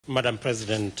Madam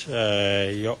President,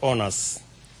 Your Honours,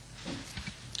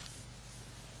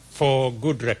 for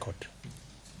good record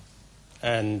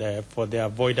and for the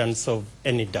avoidance of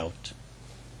any doubt,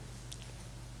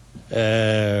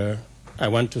 I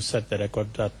want to set the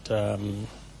record that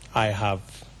I have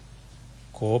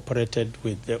cooperated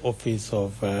with the office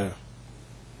of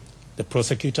the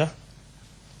prosecutor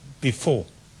before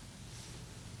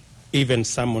even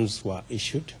summons were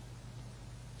issued.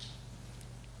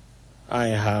 I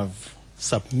have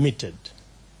submitted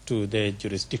to the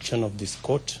jurisdiction of this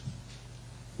court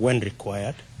when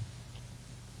required,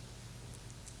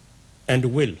 and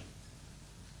will,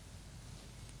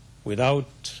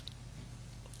 without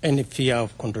any fear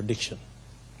of contradiction,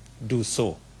 do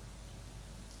so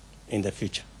in the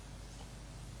future.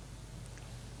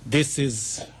 This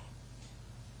is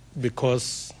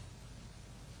because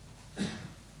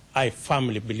I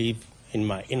firmly believe in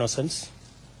my innocence,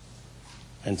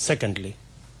 and secondly,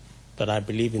 that I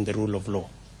believe in the rule of law.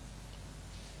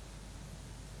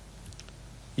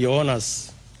 Your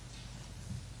Honours,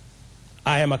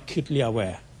 I am acutely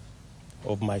aware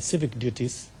of my civic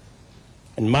duties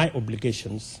and my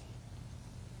obligations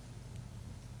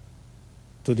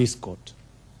to this court.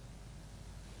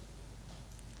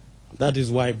 That is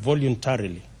why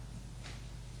voluntarily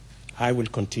I will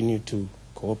continue to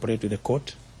cooperate with the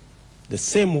court the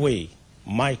same way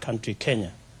my country,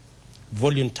 Kenya,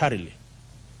 voluntarily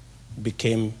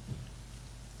became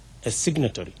a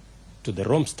signatory to the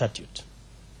Rome Statute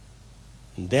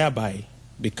and thereby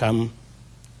become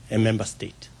a member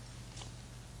state.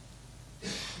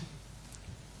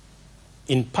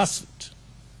 In pursuit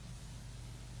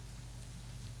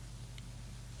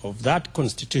of that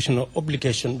constitutional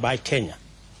obligation by Kenya,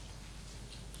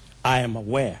 I am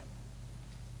aware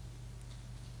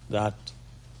that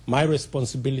my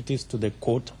responsibilities to the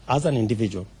court as an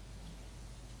individual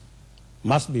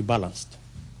must be balanced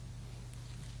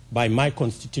by my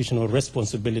constitutional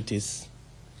responsibilities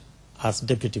as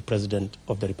Deputy President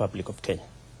of the Republic of Kenya.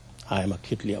 I am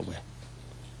acutely aware.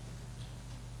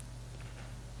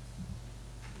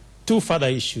 Two further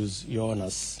issues, Your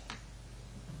Honours,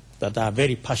 that are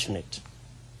very passionate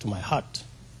to my heart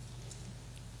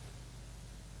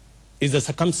is the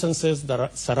circumstances that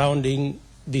are surrounding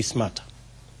this matter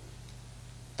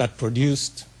that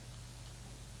produced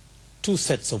two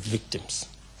sets of victims,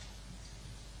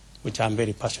 which I'm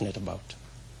very passionate about.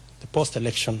 The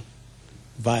post-election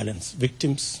violence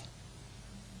victims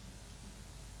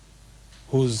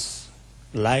whose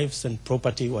lives and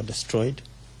property were destroyed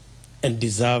and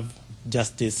deserve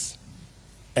justice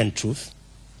and truth.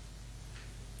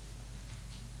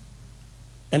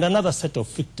 And another set of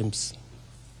victims,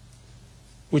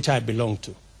 which I belong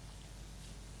to,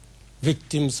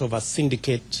 victims of a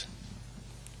syndicate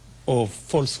of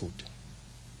falsehood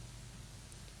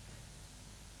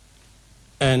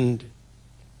and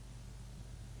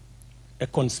a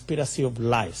conspiracy of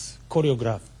lies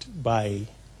choreographed by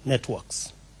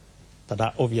networks that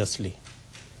are obviously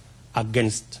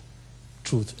against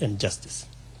truth and justice.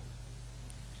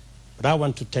 But I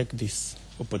want to take this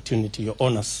opportunity, Your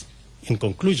Honours, in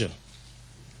conclusion,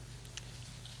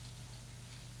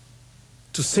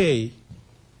 to say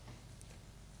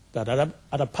that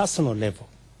at a personal level,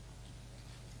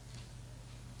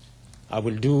 I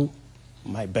will do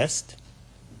my best,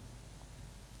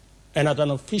 and at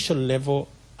an official level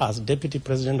as Deputy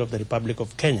President of the Republic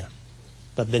of Kenya,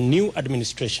 that the new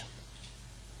administration,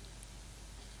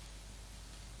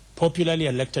 popularly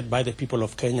elected by the people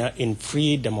of Kenya in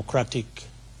free, democratic,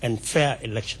 and fair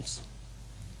elections,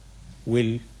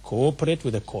 will cooperate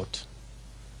with the court,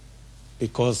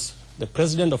 because the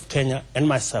President of Kenya and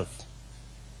myself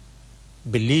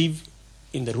believe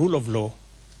in the rule of law,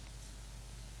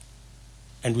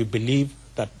 and we believe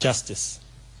that justice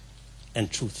and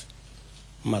truth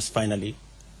must finally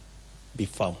be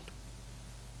found.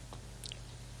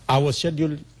 I was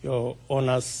scheduled, Your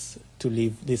Honours, to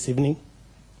leave this evening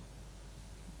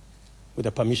with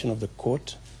the permission of the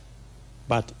court,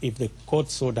 but if the court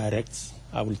so directs,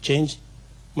 I will change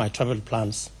my travel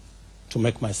plans to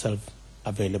make myself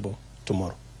available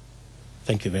tomorrow.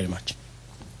 Thank you very much.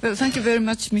 Well, thank you very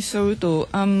much, Mr. Ruto.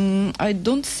 I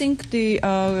don't think the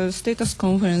status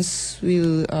conference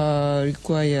will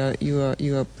require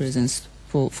your presence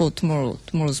for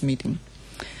tomorrow's meeting.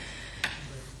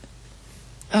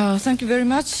 Thank you very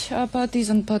much, parties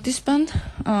and participants.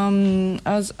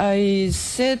 As I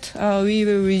said, we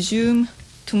will resume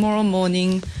tomorrow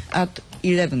morning at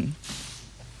 11.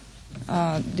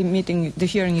 The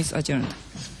hearing is adjourned.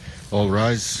 All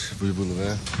rise. We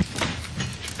will